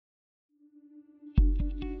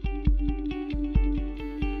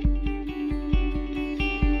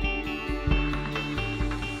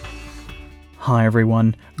Hi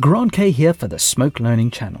everyone, Grant K here for the Smoke Learning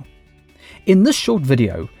channel. In this short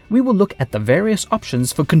video, we will look at the various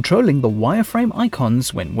options for controlling the wireframe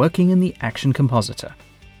icons when working in the Action Compositor.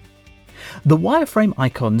 The wireframe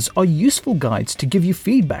icons are useful guides to give you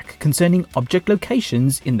feedback concerning object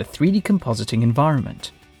locations in the 3D compositing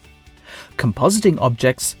environment. Compositing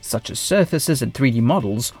objects such as surfaces and 3D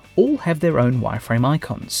models all have their own wireframe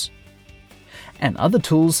icons. And other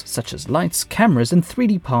tools such as lights, cameras and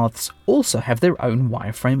 3D paths also have their own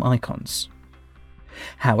wireframe icons.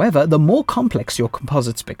 However, the more complex your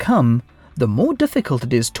composites become, the more difficult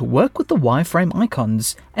it is to work with the wireframe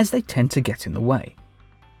icons as they tend to get in the way.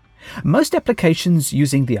 Most applications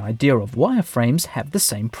using the idea of wireframes have the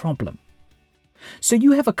same problem. So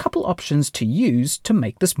you have a couple options to use to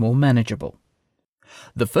make this more manageable.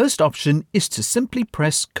 The first option is to simply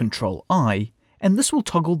press Ctrl-I, and this will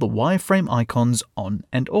toggle the wireframe icons on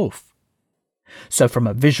and off. So from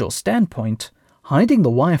a visual standpoint, hiding the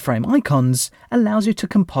wireframe icons allows you to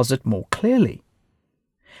composite more clearly.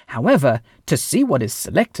 However, to see what is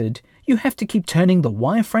selected, you have to keep turning the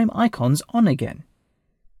wireframe icons on again.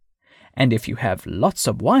 And if you have lots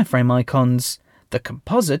of wireframe icons, the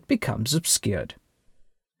composite becomes obscured.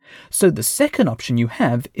 So the second option you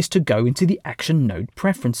have is to go into the Action Node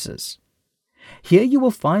Preferences. Here you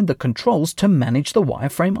will find the controls to manage the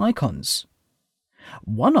wireframe icons.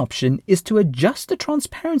 One option is to adjust the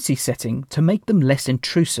transparency setting to make them less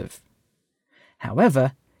intrusive.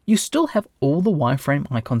 However, you still have all the wireframe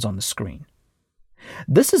icons on the screen.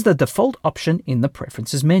 This is the default option in the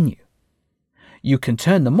Preferences menu. You can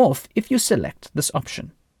turn them off if you select this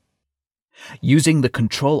option. Using the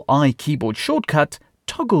Ctrl-I keyboard shortcut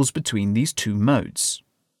toggles between these two modes.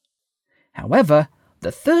 However,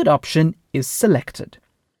 the third option is Selected.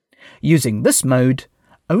 Using this mode,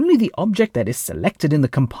 only the object that is selected in the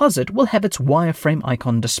composite will have its wireframe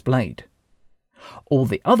icon displayed. All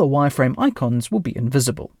the other wireframe icons will be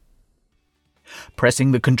invisible.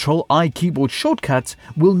 Pressing the Ctrl-I keyboard shortcut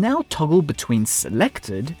will now toggle between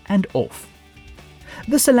Selected and Off.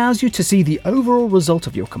 This allows you to see the overall result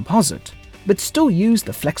of your composite, but still use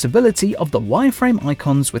the flexibility of the wireframe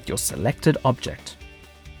icons with your selected object.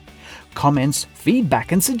 Comments,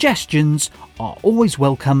 feedback and suggestions are always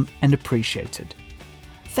welcome and appreciated.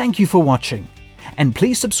 Thank you for watching, and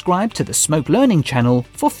please subscribe to the Smoke Learning channel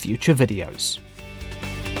for future videos.